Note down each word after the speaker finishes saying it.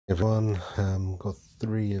Everyone, got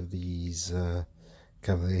three of these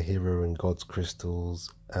Cavalier Hero and God's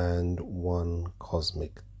crystals and one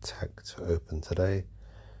cosmic tech to open today.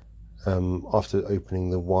 After opening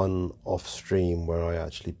the one off stream where I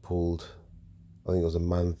actually pulled, I think it was a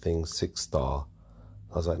Man Thing 6-star,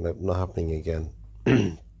 I was like, nope, not happening again.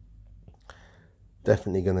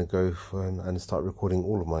 Definitely going to go for and start recording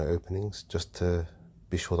all of my openings just to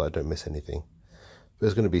be sure that I don't miss anything.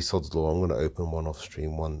 There's going to be sod's law. I'm going to open one off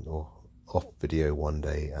stream, one or off video one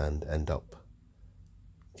day and end up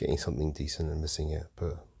getting something decent and missing it.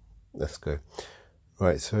 But let's go.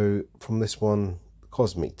 Right, so from this one,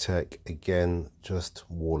 Cosmic Tech, again, just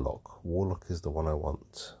Warlock. Warlock is the one I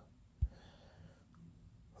want.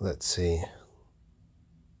 Let's see.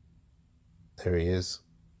 There he is.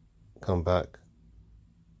 Come back.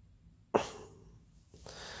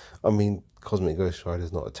 I mean, Cosmic Ghost Rider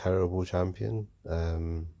is not a terrible champion.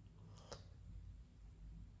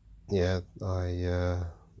 Yeah, I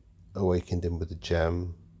awakened him with a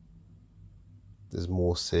gem. There's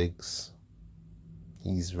more SIGs.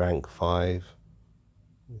 He's rank 5.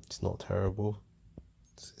 It's not terrible.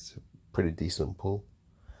 It's a pretty decent pull.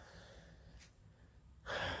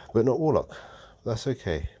 But not Warlock. That's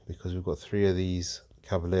okay, because we've got 3 of these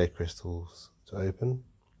Cavalier crystals to open.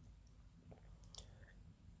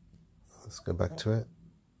 Let's go back to it.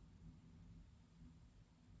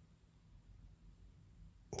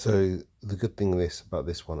 So the good thing about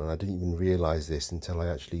this one, and I didn't even realize this until I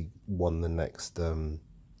actually won the next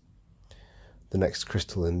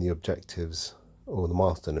crystal in the objectives, or the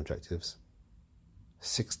milestone objectives.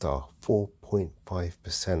 6-star,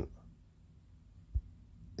 4.5%.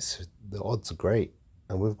 The odds are great,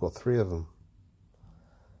 and we've got 3 of them.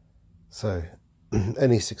 So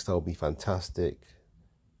any 6-star will be fantastic.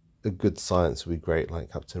 A good science would be great,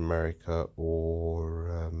 like Captain America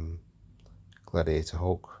or Gladiator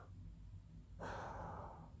Hulk.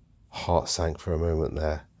 Heart sank for a moment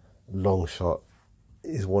there. Long Shot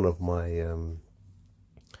is one of my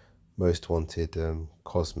most wanted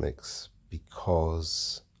cosmics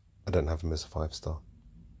because I don't have him as a 5-star.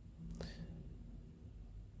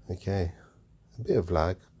 Okay, a bit of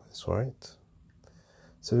lag, that's alright.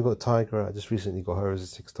 So we've got Tiger. I just recently got her as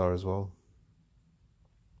a 6-star as well.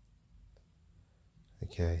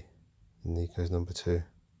 Okay, and Nico's number 2.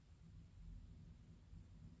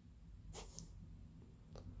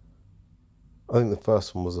 I think the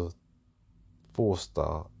first one was a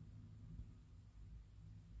 4-star.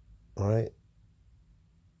 Right?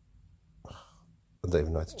 I don't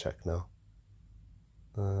even know how to check now.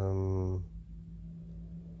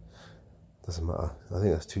 Doesn't matter. I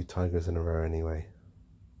think that's 2 tigers in a row anyway.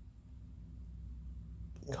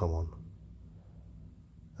 Come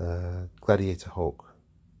on. Gladiator Hulk.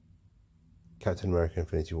 Captain America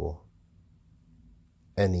Infinity War.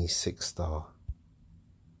 Any 6-star.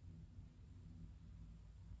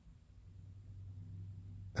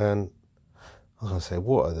 And I was going to say,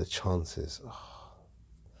 what are the chances? Oh,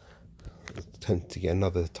 tempted to get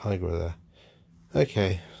another tiger there.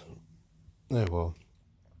 Okay. Oh well.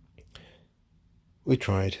 We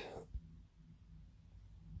tried.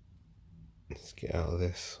 Let's get out of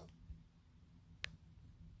this.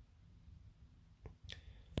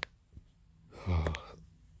 Oh.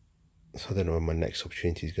 So I don't know when my next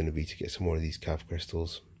opportunity is going to be to get some more of these Cav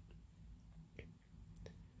crystals.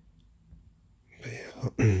 But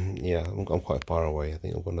yeah, I'm quite far away. I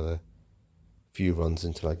think I'm one of the few runs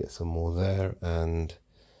until I get some more there. And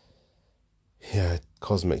yeah,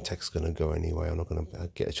 Cosmic Tech's going to go anyway. I'm not going to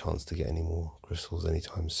get a chance to get any more crystals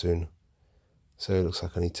anytime soon. So it looks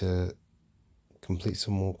like I need to complete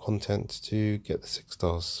some more content to get the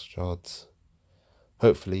 6-star shards.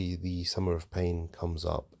 Hopefully the Summer of Pain comes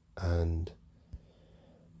up and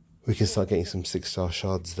we can start getting some 6-star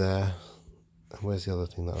shards there. And where's the other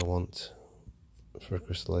thing that I want for a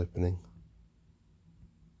crystal opening?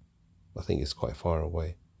 I think it's quite far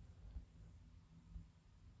away.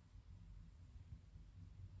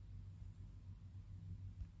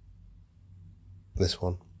 This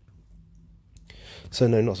one. So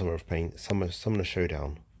no, not Summer of Pain, Summoner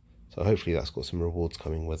Showdown. So hopefully that's got some rewards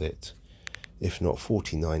coming with it. If not,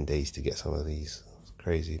 49 days to get some of these. It's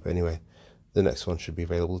crazy. But anyway, the next one should be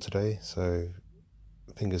available today. So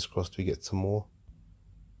fingers crossed we get some more.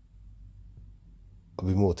 I'll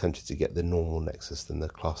be more tempted to get the normal Nexus than the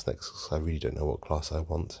class Nexus. I really don't know what class I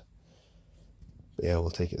want. But yeah,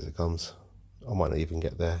 we'll take it as it comes. I might not even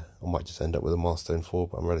get there. I might just end up with a Milestone 4,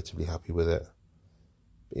 but I'm relatively happy with it.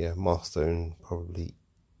 But yeah, Milestone probably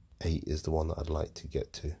 8 is the one that I'd like to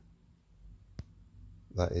get to.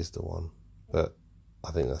 That is the one. But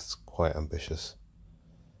I think that's quite ambitious.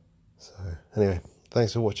 So anyway,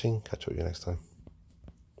 thanks for watching. Catch up with you next time.